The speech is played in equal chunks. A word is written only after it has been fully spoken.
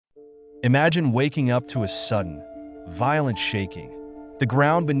Imagine waking up to a sudden, violent shaking, the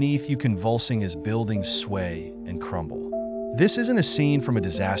ground beneath you convulsing as buildings sway and crumble. This isn't a scene from a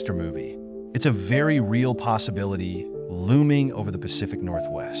disaster movie. It's a very real possibility looming over the Pacific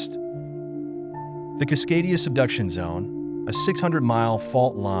Northwest. The Cascadia Subduction Zone, a 600-mile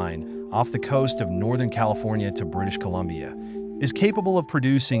fault line off the coast of Northern California to British Columbia, is capable of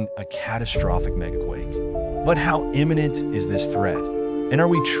producing a catastrophic megaquake. But how imminent is this threat? And are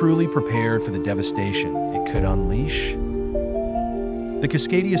we truly prepared for the devastation it could unleash? The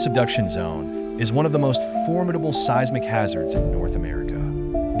Cascadia Subduction Zone is one of the most formidable seismic hazards in North America.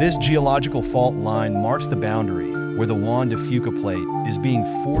 This geological fault line marks the boundary where the Juan de Fuca plate is being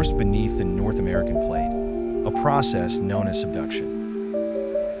forced beneath the North American plate, a process known as subduction.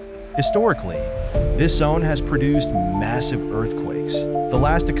 Historically, this zone has produced massive earthquakes, the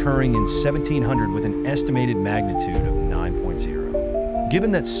last occurring in 1700 with an estimated magnitude of 9.0.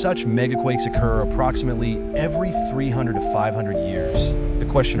 Given that such megaquakes occur approximately every 300 to 500 years, the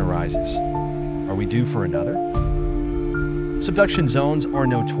question arises, are we due for another? Subduction zones are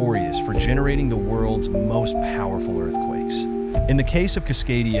notorious for generating the world's most powerful earthquakes. In the case of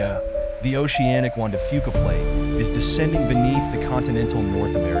Cascadia, the oceanic Juan de Fuca plate is descending beneath the continental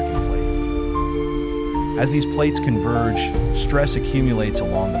North American plate. As these plates converge, stress accumulates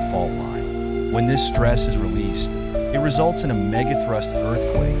along the fault line. When this stress is released, it results in a megathrust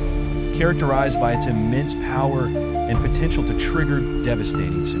earthquake, characterized by its immense power and potential to trigger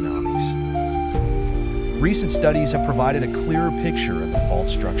devastating tsunamis. Recent studies have provided a clearer picture of the fault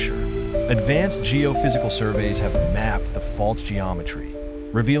structure. Advanced geophysical surveys have mapped the fault's geometry,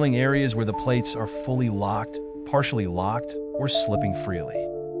 revealing areas where the plates are fully locked, partially locked, or slipping freely.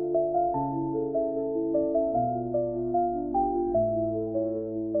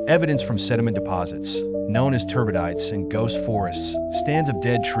 Evidence from sediment deposits, known as turbidites and ghost forests, stands of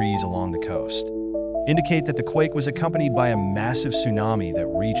dead trees along the coast, indicate that the quake was accompanied by a massive tsunami that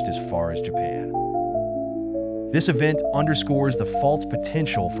reached as far as Japan. This event underscores the fault's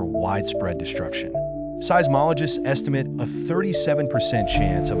potential for widespread destruction. Seismologists estimate a 37%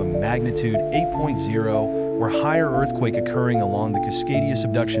 chance of a magnitude 8.0 or higher earthquake occurring along the Cascadia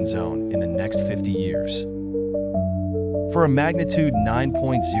Subduction Zone in the next 50 years. For a magnitude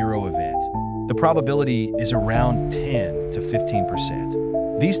 9.0 event, the probability is around 10 to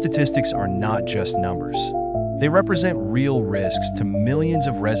 15%. These statistics are not just numbers. They represent real risks to millions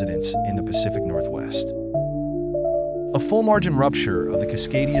of residents in the Pacific Northwest. A full margin rupture of the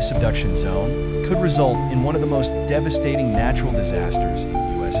Cascadia Subduction Zone could result in one of the most devastating natural disasters in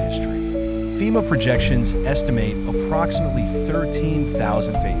U.S. history. FEMA projections estimate approximately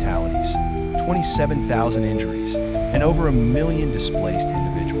 13,000 fatalities, 27,000 injuries, and over 1 million displaced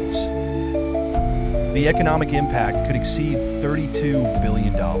individuals. The economic impact could exceed $32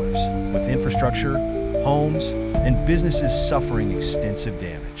 billion, with infrastructure, homes, and businesses suffering extensive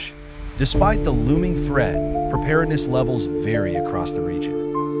damage. Despite the looming threat, preparedness levels vary across the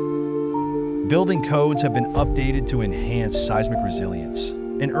region. Building codes have been updated to enhance seismic resilience,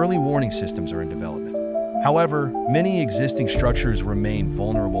 and early warning systems are in development. However, many existing structures remain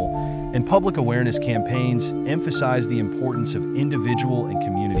vulnerable, and public awareness campaigns emphasize the importance of individual and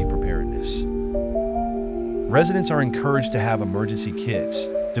community preparedness. Residents are encouraged to have emergency kits,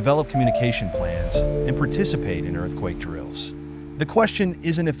 develop communication plans, and participate in earthquake drills. The question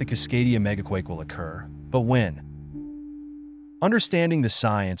isn't if the Cascadia megaquake will occur, but when. Understanding the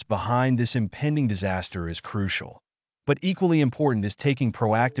science behind this impending disaster is crucial, but equally important is taking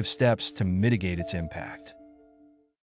proactive steps to mitigate its impact.